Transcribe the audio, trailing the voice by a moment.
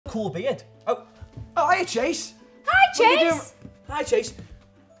cool beard. Oh, hiya, Chase. Hi, What are you doing? Chase. Hi, Chase.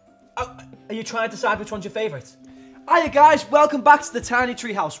 Oh, are you trying to decide which one's your favourite? Hiya guys, welcome back to the Tiny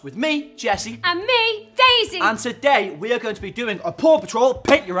Tree House with me, Jesse. And me, Daisy. And today we are going to be doing a Paw Patrol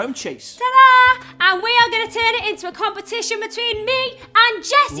Paint Your Own chase. Ta-da! And we are going to turn it into a competition between me and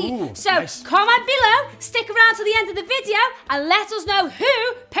Jesse. Ooh, so nice. comment below, stick around to the end of the video, and let us know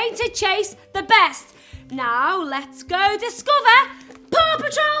who painted Chase the best. Now let's go discover Paw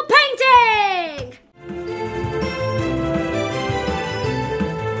Patrol painting!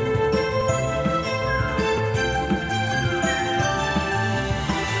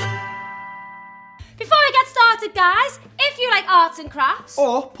 Before we get started, guys, if you like arts and crafts,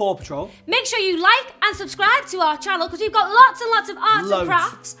 Or Paw Patrol. make sure you like and subscribe to our channel because we've got lots and lots of arts Loads. and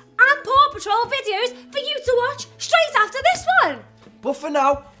crafts and Paw Patrol videos for you to watch straight after this one. But for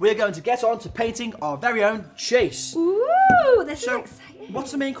now, we're going to get on to painting our very own Chase. Ooh, this So, is exciting.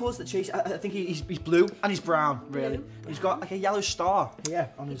 what's the main colours that Chase? I think he's blue and he's brown, really. Blue, He's got like a yellow star here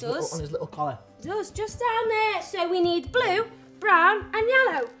on his does. little collar. It does, just down there. So we need blue, brown and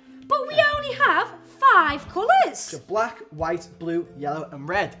yellow. But we only have 5 colours. So black, white, blue, yellow and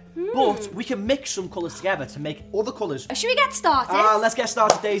red. Hmm. But we can mix some colours together to make other colours. Should we get started? Let's get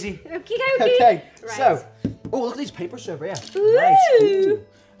started, Daisy. Okie dokie. Okay, Right. so, look at these papers over here. Ooh. Nice, cool.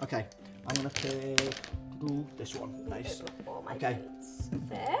 Okay, I'm gonna pick this one. Nice. All my Okay. paints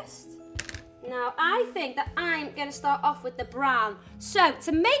first. Now I think that I'm going to start off with the brown. So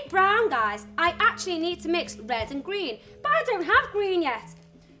to make brown, guys, I actually need to mix red and green, but I don't have green yet.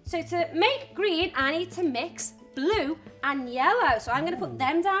 So to make green, I need to mix blue and yellow. So I'm going to put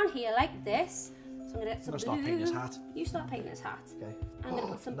them down here like this. So I'm going to get some I'm blue. gonna start painting his hat. You start painting his hat. Okay. I'm going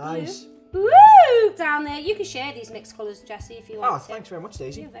to put some Nice. blue. Woo! Down there. You can share these mixed colours, Jesse, if you want Oh, to. thanks very much,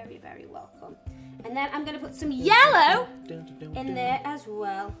 Daisy. You're very, very welcome. And then I'm going to put some yellow in there as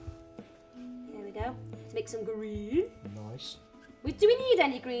well. There we go. Let's make some green. Nice. Do we need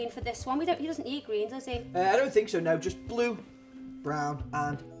any green for this one? He doesn't need green, does he? I don't think so, no. Just blue, brown,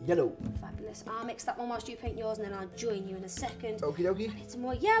 and yellow. Fabulous. I'll mix that one whilst you paint yours and then I'll join you in a second. Okie dokie. Need some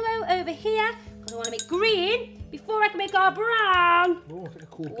more yellow over here because I want to make green before I can make our brown. Oh, look at a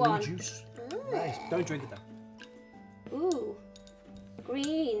cool blue One. juice. Nice. Don't drink it though. Ooh,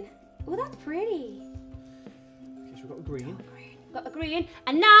 green. Ooh, that's pretty. Okay, so we've got the green. Got the green.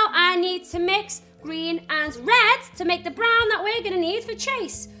 And now I need to mix green and red to make the brown that we're going to need for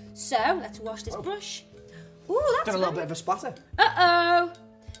Chase. So let's wash this brush. Ooh, that's Done a little bit of a splatter. Uh-oh.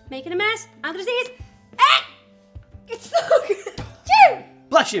 Making a mess. I'm going to sneeze. Ah! It's so good. Chew!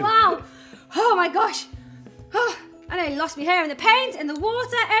 Bless you. Wow. Oh my gosh. Oh, I nearly lost my hair in the paint, in the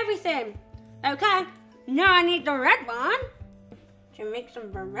water, everything. Okay. Now I need the red one to make some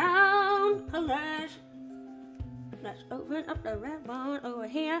brown colors. Let's open up the red one over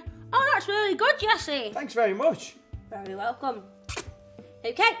here. Oh, that's really good, Jesse. Thanks very much. Very welcome.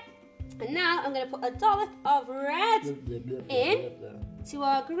 Okay. And now I'm going to put a dollop of red in to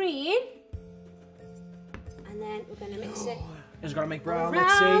our green. And then we're going to mix it Just gotta make brown.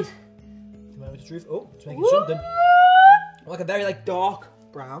 around. Let's see. Remember the truth. Oh, it's making Woo! something. Like a very dark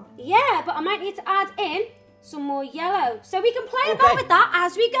brown. Yeah, but I might need to add in some more yellow. So we can play about Okay. with that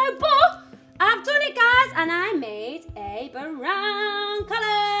as we go. But I've done it, guys, and I made a brown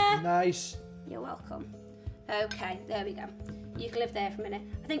colour. Nice. You're welcome. Okay, there we go. You can live there for a minute.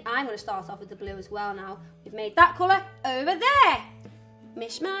 I think I'm going to start off with the blue as well now. We've made that colour over there.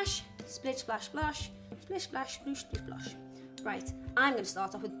 Mishmash, splish, splash, splosh, splish, splash, sploosh, splish, splosh. Right, I'm going to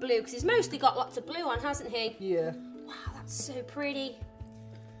start off with blue because he's mostly got lots of blue on, hasn't he? Yeah. Wow, that's so pretty.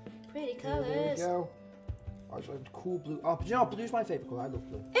 Pretty There we colours. go. Oh, it's like cool blue. Oh, but you know, blue's my favourite colour. I love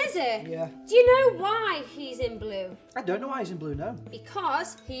blue. Is it? Yeah. Do you know why he's in blue? I don't know why he's in blue now.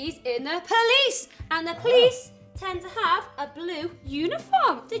 Because he's in the police. And the police tend to have a blue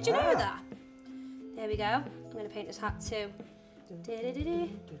uniform. Did you know that? There we go. I'm going to paint his hat too.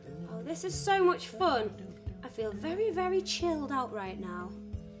 Oh, this is so much fun. I feel very, very chilled out right now.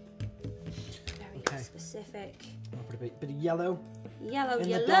 Very specific. I'll put a bit of yellow Yellow, in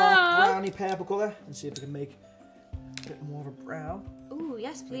yellow. the dark browny purple colour and see if we can make a bit more of a brown. Ooh,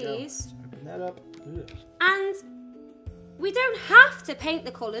 yes, please. Open that up. Ugh. And we don't have to paint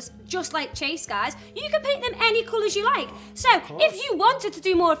the colours just like Chase, guys. You can paint them any colours you like. So if you wanted to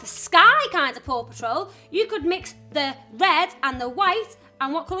do more of the sky kind of Paw Patrol, you could mix the red and the white.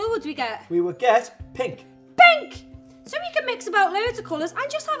 And what colour would we get? We would get pink. Pink! So we can mix about loads of colours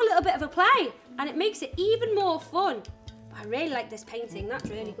and just have a little bit of a play. And it makes it even more fun. But I really like this painting. That's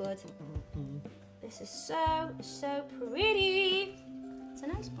really good. This is so pretty. It's a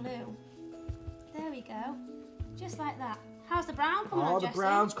nice blue. There we go. Just like that. How's the brown coming on, Oh, the Jesse?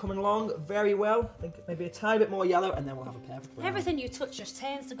 brown's coming along very well. I think maybe a tiny bit more yellow, and then we'll have a perfect brown. Everything you touch just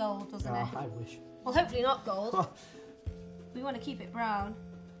turns to gold, doesn't it? Oh, I wish. Well, hopefully not gold. We want to keep it brown.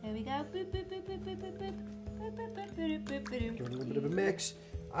 Here we go. Boop, boop, boop, boop, boop, boop, boop. Boop, boop, boop, boop, boop, boop. Give it a little bit of a mix.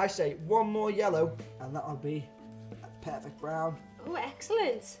 I say one more yellow, and that'll be a perfect brown. Oh,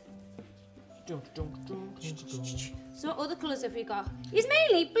 excellent. Dun, dun, dun, dun, dun. So what other colours have we got? It's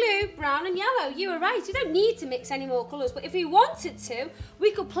mainly blue, brown and yellow. You were right. You don't need to mix any more colours. But if we wanted to,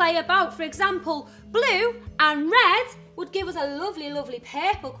 we could play about. For example, blue and red would give us a lovely, lovely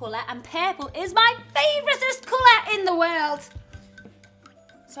purple colour. And purple is my favouriteest colour in the world.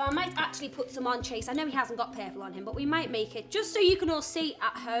 So I might actually put some on Chase. I know he hasn't got purple on him, but we might make it just so you can all see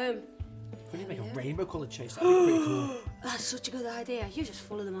at home. Couldn't you make a rainbow coloured Chase? That'd be pretty cool. That's such a good idea. You're just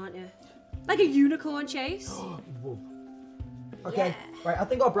full of them, aren't you? Like a unicorn, Chase. Whoa. Okay, Yeah. right, I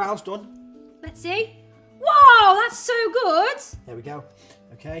think our brown's done. Let's see. Wow, that's so good. There we go.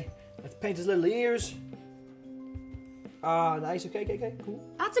 Okay, let's paint his little ears. Ah, nice. Okay, cool.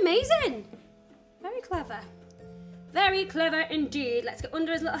 That's amazing. Very clever. Very clever indeed. Let's get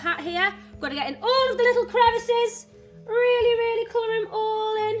under his little hat here. We've got to get in all of the little crevices. Really, really colour him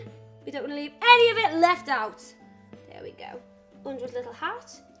all in. We don't want to leave any of it left out. There we go. Under his little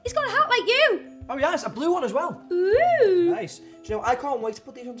hat. He's got a hat like you. Oh yes, a blue one as well. Ooh. Nice. Do you know, I can't wait to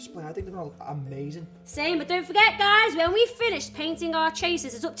put these on display. I think they're all amazing. Same, but don't forget, guys, when we finish painting our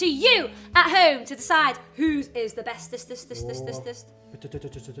chases, it's up to you at home to decide whose is the bestest, the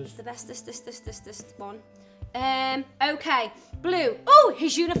bestest one. Okay, blue. Oh,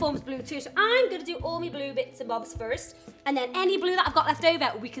 his uniform's blue too, so I'm going to do all my blue bits and bobs first, and then any blue that I've got left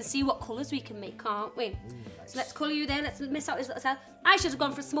over, we can see what colours we can make, can't we? Nice. So let's colour you there, let's miss out his little tail. I should have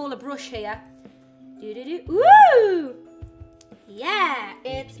gone for a smaller brush here. Ooh! Yeah,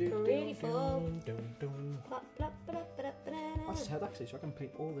 it's pretty full. That's his head actually, so I can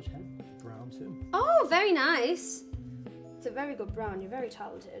paint all of his head brown too. Oh, very nice. It's a very good brown, you're very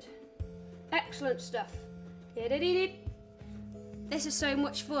talented. Excellent stuff. This is so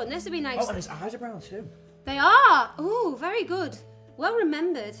much fun. This would be nice. Oh, and his eyes are brown too. They are. Oh, very good. Well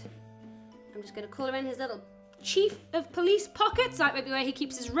remembered. I'm just going to colour in his little chief of police pockets, like maybe where he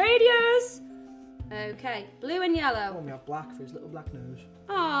keeps his radios. Okay, blue and Oh, yellow. and we have black for his little black nose.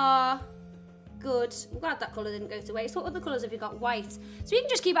 Ah, good. I'm glad that colour didn't go to waste. What other colours have you got? White. So you can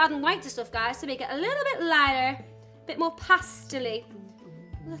just keep adding white to stuff, guys, to make it a little bit lighter, a bit more pastel-y.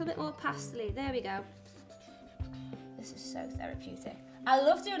 A little bit more pastel-y. There we go. This is so therapeutic. I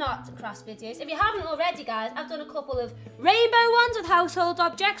love doing art and crafts videos. If you haven't already, guys, I've done a couple of rainbow ones with household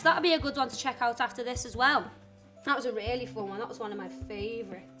objects. That'll be a good one to check out after this as well. That was a really fun one. That was one of my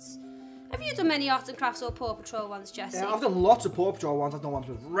favourites. Have you done many art and crafts or Paw Patrol ones, Jesse? Yeah, I've done lots of Paw Patrol ones. I've done ones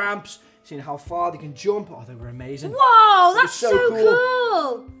with ramps, seen how far they can jump. Oh, they were amazing. Whoa, that's so so cool.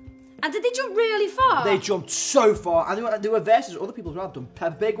 cool. And did they jump really far? They jumped so far, and they were versus other people as well. I've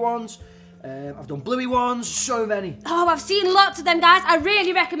done big ones. I've done bluey ones. So many. Oh, I've seen lots of them, guys. I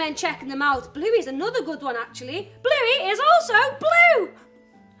really recommend checking them out. Bluey's another good one, actually. Bluey is also blue.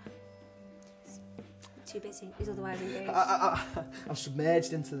 Too busy. He's otherwise engaged. I'm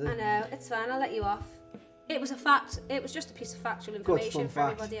submerged into the. I know. It's fine. I'll let you off. It was a fact. It was just a piece of factual information fun for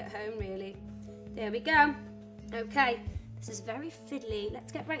fact. everybody at home, really. There we go. Okay. This is very fiddly.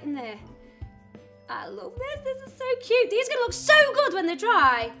 Let's get right in there. I love this. This is so cute. These are going to look so good when they're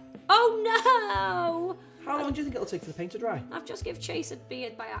dry. Oh, no. How long do you think it'll take for the paint to dry? I've just given Chase a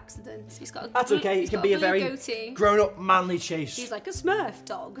beard by accident. He's got a That's okay. he's It can got be a blue very goatee. grown-up, manly Chase. He's like a Smurf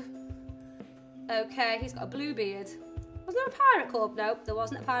dog. Okay, he's got a blue beard. Was there a pirate called? Nope, there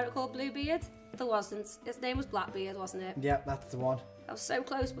wasn't a pirate called Bluebeard. There wasn't. His name was Blackbeard, wasn't it? Yep, that's the one. That was so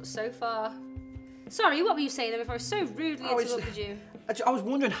close, but so far. Sorry, what were you saying then before I so rudely interrupted you? I was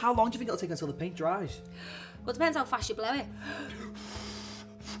wondering, how long do you think it'll take until the paint dries? Well, it depends how fast you blow it.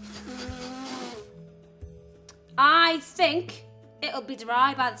 I think it'll be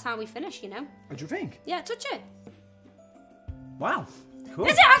dry by the time we finish, you know? What do you think? Yeah, touch it. Wow. Cool.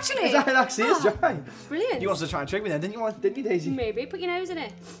 Is it actually? It actually is dry. Brilliant. You wanted to try and trick me then, didn't you, Daisy? Maybe, put your nose in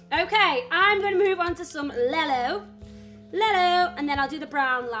it. Okay, I'm going to move on to some Lello. Lello, and then I'll do the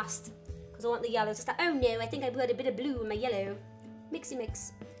brown last. Because I want the yellow to start. Oh no, I think I put a bit of blue in my yellow. Mixy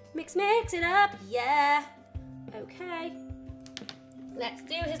mix. Mix it up. Yeah. Okay. Let's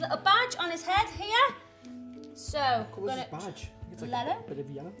do his little badge on his head here. So, What was his badge? It's like Lello? a bit of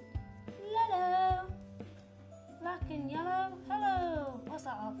yellow. Lello. Black and yellow. Hello. What's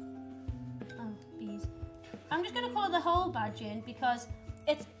that of? Oh, bees. I'm just going to colour the whole badge in because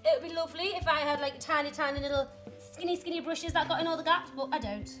it would be lovely if I had like tiny little skinny brushes that got in all the gaps, but I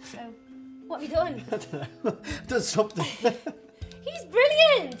don't. So What have you done? I don't know. I've done something. He's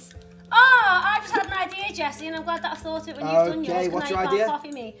brilliant! Oh, I just had an idea, Jessie, and I'm glad that I thought it when you've done yours. Okay, what's your now you idea? can't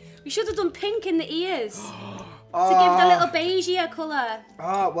copy me. We should have done pink in the ears. To give the little beigeier colour.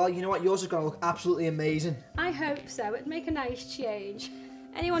 Ah, well, you know what? Yours is going to look absolutely amazing. I hope so. It'd make a nice change.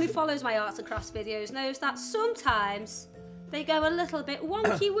 Anyone who follows my arts and crafts videos knows that sometimes they go a little bit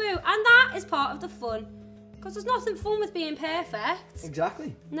wonky woo, and that is part of the fun. Because there's nothing fun with being perfect.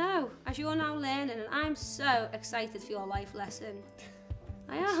 Exactly. No, as you're now learning, and I'm so excited for your life lesson.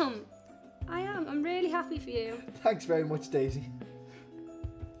 I am. I'm really happy for you. Thanks very much, Daisy.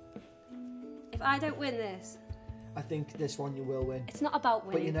 If I don't win this, I think this one you will win. it's not about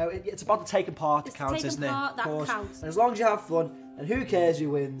winning. But you know, it's about the taking part that It's the counts, taking isn't it? part that Of course. counts. And as long as you have fun, and who cares who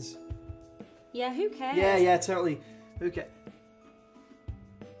wins? Yeah, who cares? Yeah, totally. Who cares?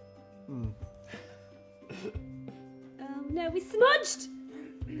 Oh no, we smudged!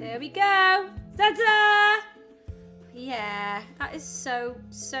 There we go! Ta-da! Yeah, that is so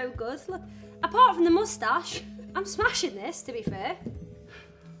good. Look, apart from the moustache, I'm smashing this, to be fair.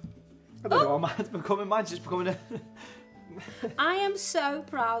 I don't know, mine's becoming. Mine's just becoming a. I am so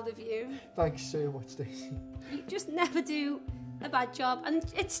proud of you. Thanks so much, Daisy. You just never do a bad job, and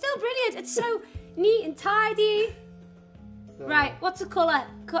it's still brilliant. It's so neat and tidy. Right, what's the colour?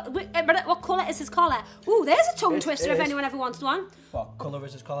 What colour is his collar? Ooh, there's a tongue twister if anyone ever wants one. What colour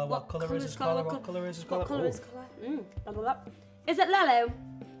is his collar? What colour is his collar? What colour is his collar? What colour is his collar? Blah, blah, blah. Is it Lello?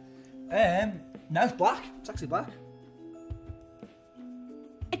 No. It's black. It's actually black.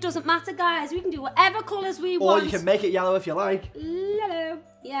 It doesn't matter, guys. We can do whatever colours we Or want. you can make it yellow if you like. Lello.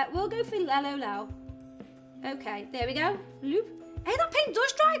 Yeah, we'll go for Lello now. Okay, there we go. Loop. Hey, that paint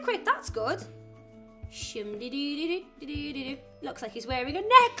does dry quick. That's good. Shim-de-doo-doo-doo-doo-doo-doo. Looks like he's wearing a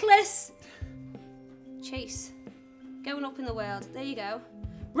necklace. Chase. Going up in the world. There you go.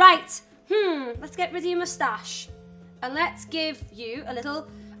 Right. Let's get rid of your moustache. And let's give you a little...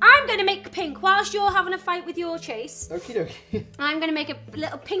 I'm going to make pink whilst you're having a fight with your Chase. Okie dokie. I'm going to make a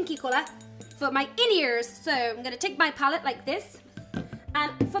little pinky colour for my in-ears. So I'm going to take my palette like this.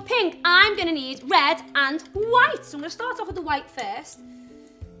 And for pink, I'm going to need red and white. So I'm going to start off with the white first.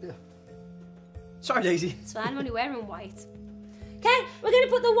 Yeah. Sorry, Daisy. It's fine, I'm only wearing white. Okay, we're going to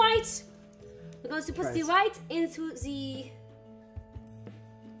put the white. We're going to put the white into the...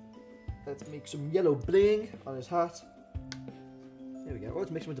 Let's make some yellow bling on his hat. There we go. Oh, let's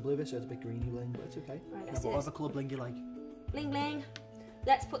mix him with the blue bit so it's a bit greeny bling, but it's okay. Right, let's do Whatever this. colour bling you like. Bling, bling.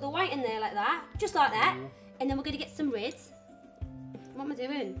 Let's put the white in there like that. Just like that. And then we're going to get some reds. What am I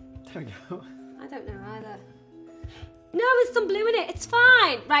doing? There we go. I don't know either. No, there's some blue in it. It's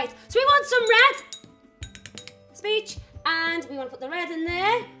fine. Right, so we want some red. Speech. And we want to put the red in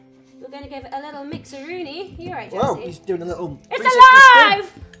there. We're going to give it a little mixeroony. You're right, Jessie. Whoa, he's doing a little... It's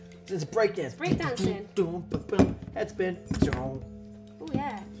alive! It's a breakdance. Breakdancing. Head spin. Oh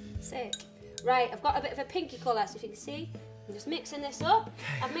yeah, sick. Right, I've got a bit of a pinky colour, so if you can see, I'm just mixing this up.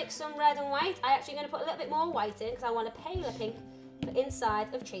 I've mixed some red and white. I'm actually going to put a little bit more white in because I want a paler pink for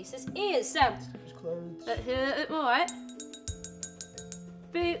inside of Chase's ears. So, alright.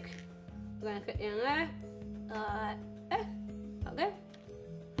 Book. We're going to put it in there. That'll go.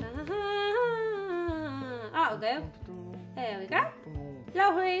 That'll go. There we go.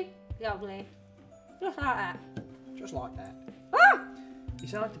 Lovely. Lovely. Just like that. Just like that. Ah! You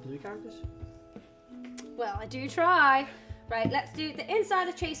sound like the blue characters. Well, I do try. Right, let's do the inside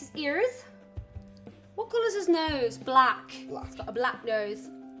of Chase's ears. What colour's his nose? Black. Black. It's got a black nose,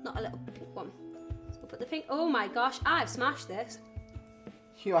 not a little pink one. So we'll put the pink. Oh my gosh, I've smashed this.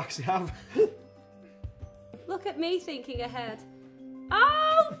 You actually have. Look at me thinking ahead.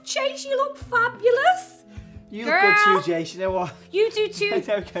 Oh, Chase, you look fabulous. You look good Girl. too, Jace. You know what? You do too.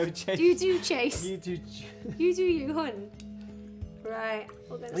 Don't go, Chase. You do, Chase. You do. You do you, hun. Right.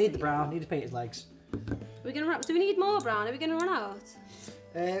 I need the brown. I need to paint his legs. We're gonna run. Do we need more brown? Are we gonna run out?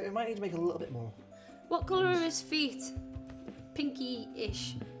 We might need to make a little bit more. What colour are his feet?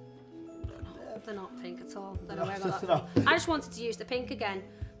 Pinky-ish. They're not pink at all. Don't know where I got that No. from. I just wanted to use the pink again.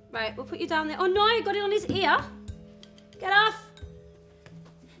 Right, we'll put you down there. Oh no, you got it on his ear. Get off.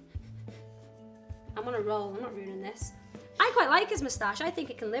 I'm on a roll. I'm not ruining this. I quite like his moustache. I think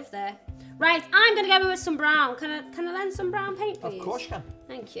it can live there. Right, I'm gonna go with some brown. Can I lend some brown paint, please? Of course you can.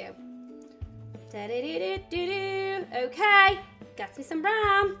 Thank you. Da-da-da-da-da-da. Okay, got me some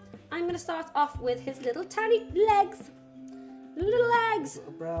brown. I'm gonna start off with his little tiny legs. Little legs.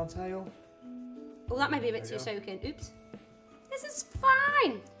 Little brown tail. Oh, that might be a bit too soaking. Oops. This is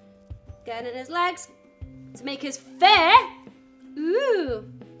fine. Getting in his legs to make his fur. Ooh.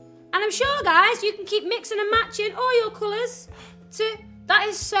 And I'm sure, guys, you can keep mixing and matching all your colours to That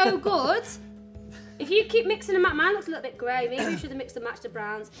is so good. If you keep mixing and matching, mine looks a little bit grey. Maybe you should have mixed and matched the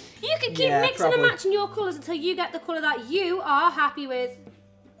browns. You can keep mixing probably. and matching your colours until you get the colour that you are happy with.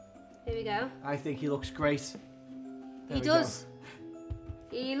 Here we go. I think he looks great. There He we does.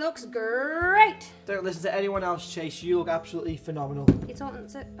 He looks great. Don't listen to anyone else, Chase. You look absolutely phenomenal. You're talking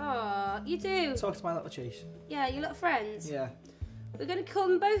to... Oh, you do. Talk to my little Chase. Yeah, your little friends. Yeah. We're going to call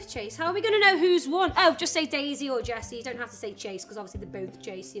them both Chase. How are we going to know who's won? Oh, just say Daisy or Jessie. You don't have to say Chase because obviously they're both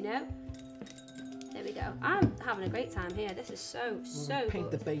Chase, you know? There we go. I'm having a great time here. This is so Paint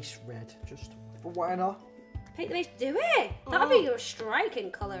good. the base red, just for why not? Paint the base. Do it. That'll be your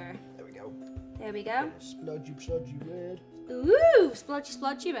striking colour. There we go. There we go. Splodgy red. Ooh,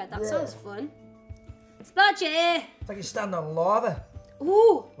 splodgy red. That sounds fun. Splodgy. It's like you stand on lava.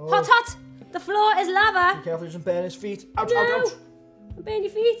 Ooh, hot. The floor is lava. Be careful, he doesn't burn his feet. Ouch, No. ouch, ouch. We'll burn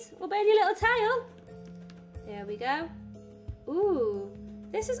your feet. We'll burn your little tail. There we go. Ooh,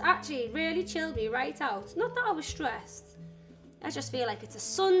 this has actually really chilled me right out. Not that I was stressed. I just feel like it's a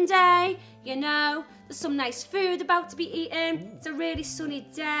Sunday, you know. There's some nice food about to be eaten. It's a really sunny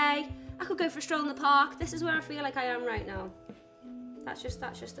day. I could go for a stroll in the park. This is where I feel like I am right now. That's just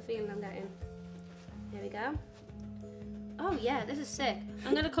the feeling I'm getting. There we go. Oh yeah, this is sick.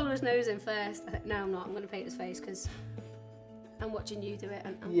 I'm gonna colour his nose in first. No, I'm not. I'm gonna paint his face because I'm watching you do it.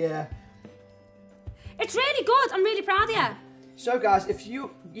 And Yeah. it's really good. I'm really proud of you. So guys, if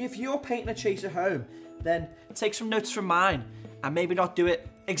you're painting a Chase at home, then Take some notes from mine and maybe not do it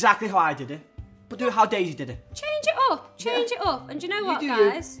exactly how I did it, but do it how Daisy did it. Change it up. Change it up. And do you know what, do you.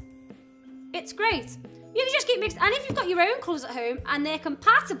 guys? It's great. You can just keep mixing. And if you've got your own colours at home and they're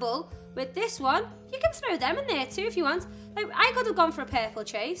compatible with this one, you can throw them in there too if you want. Like, I could have gone for a purple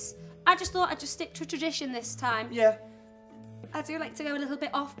Chase. I just thought I'd just stick to tradition this time. yeah. I do like to go a little bit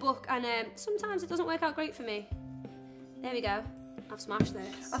off book, and sometimes it doesn't work out great for me. There we go. I've smashed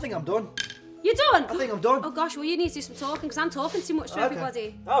this. I think I'm done. You're done? I think I'm done. Oh gosh, well you need to do some talking because I'm talking too much to Okay.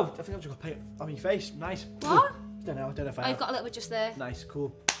 everybody. Oh, I think I've just got paint on your face. Nice. What? Don't know if I Oh, have. you've got a little bit just there. Nice,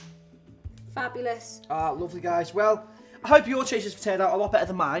 cool. Fabulous. Lovely guys. Well, I hope your Chases have turned out a lot better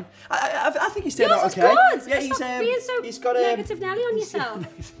than mine. I think he's turned Yours out is okay. good. Yeah, Stop being so he's got negative Nelly on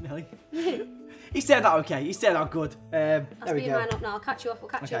yourself. Nelly. He's turned out okay. He's turned out good. There I'll we speed go. mine up now. I'll catch you up. We'll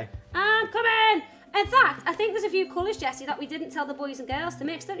catch Okay. you. I'm coming. In fact, I think there's a few colours, Jessie, that we didn't tell the boys and girls to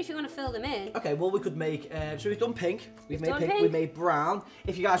mix. Don't know if you want to fill them in. Okay, well we could make, so we've done pink, we've made done pink, pink. we made brown.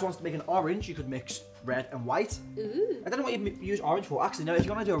 If you guys wanted to make an orange, you could mix red and white. Ooh. I don't know what you use orange for. Actually, no, if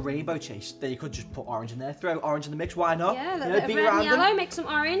you want to do a rainbow Chase, then you could just put orange in there. Throw orange in the mix, why not? Yeah, a You little know, bit of be red and random. yellow. Make some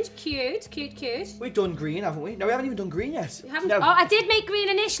orange. Cute. We've done green, haven't we? No, we haven't even done green yet. You haven't? No. Oh, I did make green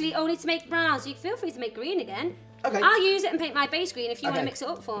initially, only to make brown, so you feel free to make green again. Okay. I'll use it and paint my base green if you want Okay. to mix it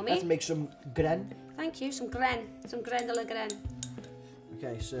up for me. Let's make some gren. Thank you. Some Gren de la Gren.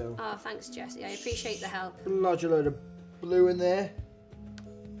 Okay, so Oh, thanks, Jessie. I appreciate the help. lodge a load of blue in there.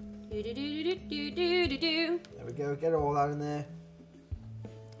 Do do do do do do do do. There we go. Get all that in there.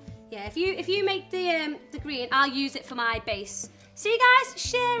 Yeah, if you make the green, I'll use it for my base. See, guys,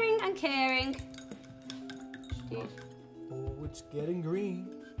 sharing and caring. Oh, it's getting green.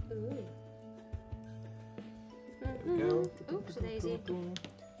 Ooh. There we go. Oops, Daisy.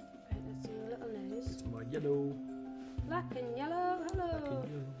 Right, let's do a little nose. It's my yellow. Black and yellow, hello.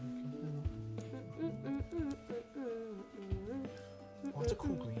 Oh, it's a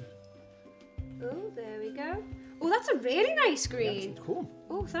cool green. Oh, there we go. Oh, that's a really nice Yeah, green. it's cool.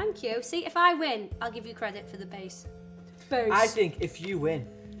 Oh, thank you. See, if I win, I'll give you credit for the base. Base. I think if you win,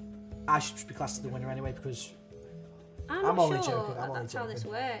 I should be classed as the winner anyway because. I'm I'm not only sure joking, I'm that only that's how this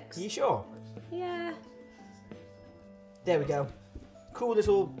joking. works. Are you sure? Yeah. There we go. Cool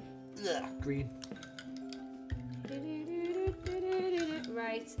little green.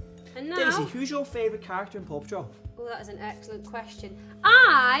 Right. And now... Daisy, who's your favourite character in Paw Patrol? Oh, that is an excellent question.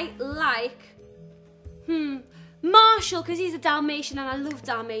 I like... Marshall, because he's a Dalmatian and I love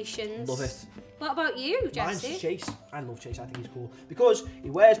Dalmatians. Love it. What about you, Mine's Jessie? Chase. I love Chase. I think he's cool because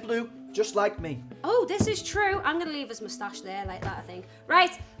he wears blue just like me. Oh, this is true. I'm going to leave his moustache there like that, I think. Right,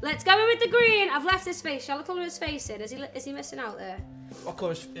 let's go in with the green. I've left his face. Shall I colour his face in? Is he missing out there? What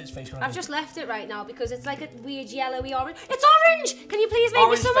colour is his face going to I've just left it right now because it's like a weird yellowy orange. It's orange! Can you please make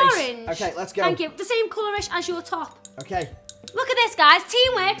Orange me some face. orange? Okay, let's go. Thank you. The same colourish as your top. Okay. Look at this, guys.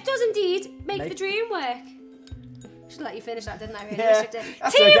 Teamwork does indeed make Make- the dream work. Should let you finish that, didn't I? Really? Yeah, Restricted.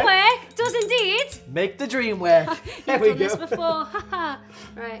 that's Teamwork okay. does indeed. Make the dream work. There You've we done this go. before. Haha.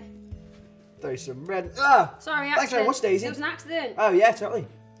 Right. Throw some red. Ah! Sorry, Thanks accident. very much, Daisy. It was an accident. Oh yeah, totally.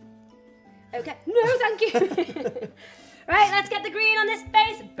 Okay. No, thank you. Right, let's get the green on this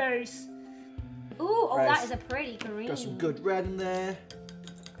base. Ooh, oh, Right. that is a pretty green. Got some good red in there.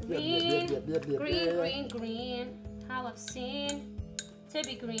 Green, green, green, green. How obscene. To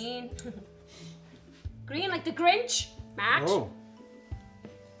be green. Green like the Grinch. Match. Oh.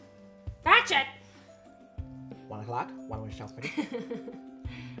 Match it. 1 o'clock. 1 hour shelf ready.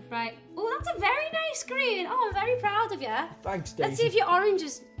 Right. Oh, that's a very nice green. Oh, I'm very proud of you. Thanks, Daisy. Let's see if your orange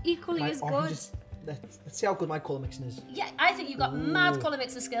is equally My as orange good. is- Let's see how good my colour mixing is. Yeah, I think you've got mad colour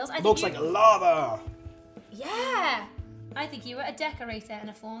mixing skills. I think Looks you... like lava. Yeah. I think you were a decorator in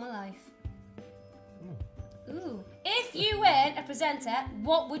a former life. Ooh. If you weren't a presenter,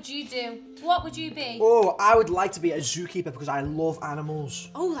 what would you do? What would you be? Oh, I would like to be a zookeeper because I love animals.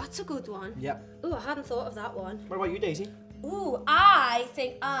 Oh, that's a good one. Yep. Ooh, I hadn't thought of that one. What about you, Daisy? Ooh, I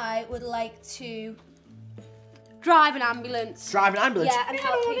think I would like to drive an ambulance. Drive an ambulance? Yeah, and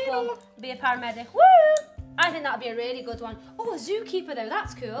help people. Be a paramedic. Woo! I think that'd be a really good one. Oh, a zookeeper though,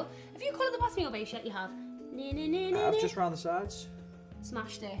 that's cool. Have you coloured the bottom of your base yet? You have. I've just round the sides.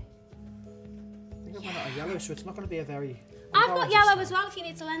 Smashed it. I think I've run out of yellow, so it's not going to be a very... I've got yellow as well if you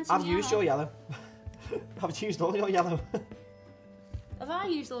need to lend some I've used your yellow. I've used all your yellow. Have I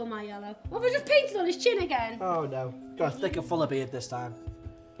used all my yellow? Well, we just painted on his chin again. Oh no. Got a thicker, fuller beard this time.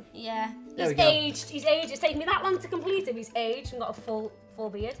 Yeah. There He's we go. aged. He's aged. It's taken me that long to complete him. He's aged and got a full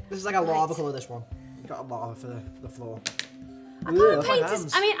beard. This is like a lava colour, this one. You got a lava for the floor. I can't paint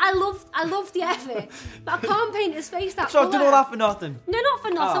his... I mean, I love the effort, but I can't paint his face that So I've done colour. all that for nothing. No, not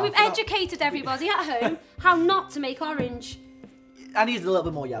for nothing. Oh, We've for not- educated everybody at home how not to make orange. I needed a little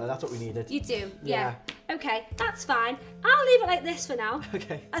bit more yellow, that's what we needed. You do, yeah. Okay, that's fine. I'll leave it like this for now.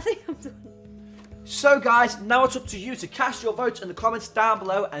 Okay. I think I'm done. So guys, now it's up to you to cast your votes in the comments down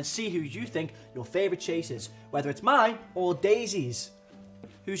below and see who you think your favourite chase is. Whether it's mine or Daisy's.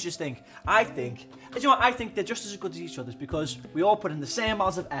 Who's just think? I think, you know what, I think they're just as good as each other's because we all put in the same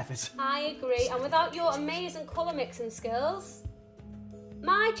amounts of effort. I agree, and without your amazing colour mixing skills,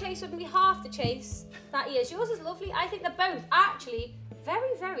 my chase wouldn't be half the chase that he is. Yours is lovely. I think they're both actually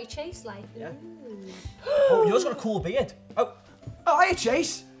very, very chase-like. Yeah. Oh, yours got a cool beard. Oh, hiya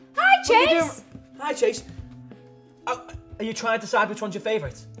Chase. Hi, What are you doing? Chase! Hi Chase. Oh, are you trying to decide which one's your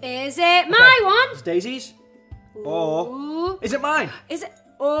favourite? Is it my one? Is Daisy's? Or Ooh. is it mine? Is it?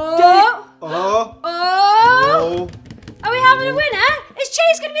 Oh! Oh. Oh! Oh. Are we having a winner? Is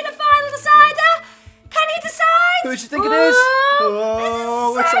Chase going to be the final decider? Can he decide? Who do you think it is?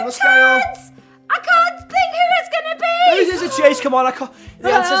 Oh, It's on the scale. I can't think who it's going to be. Who is it, Chase? Come on, I can't.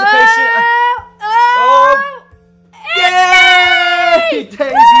 The anticipation. Oh! Yay! Daisies.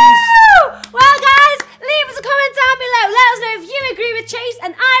 Woo! Well, guys, leave us a comment down below. Let us know if you agree with Chase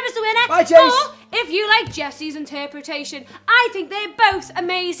and I was the winner. Bye, Chase. Or if you like Jesse's interpretation. I think they're both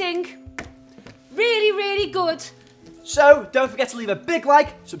amazing. Really, really good. So, don't forget to leave a big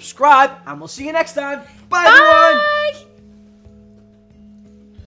like, subscribe, and we'll see you next time. Bye, everyone. Bye!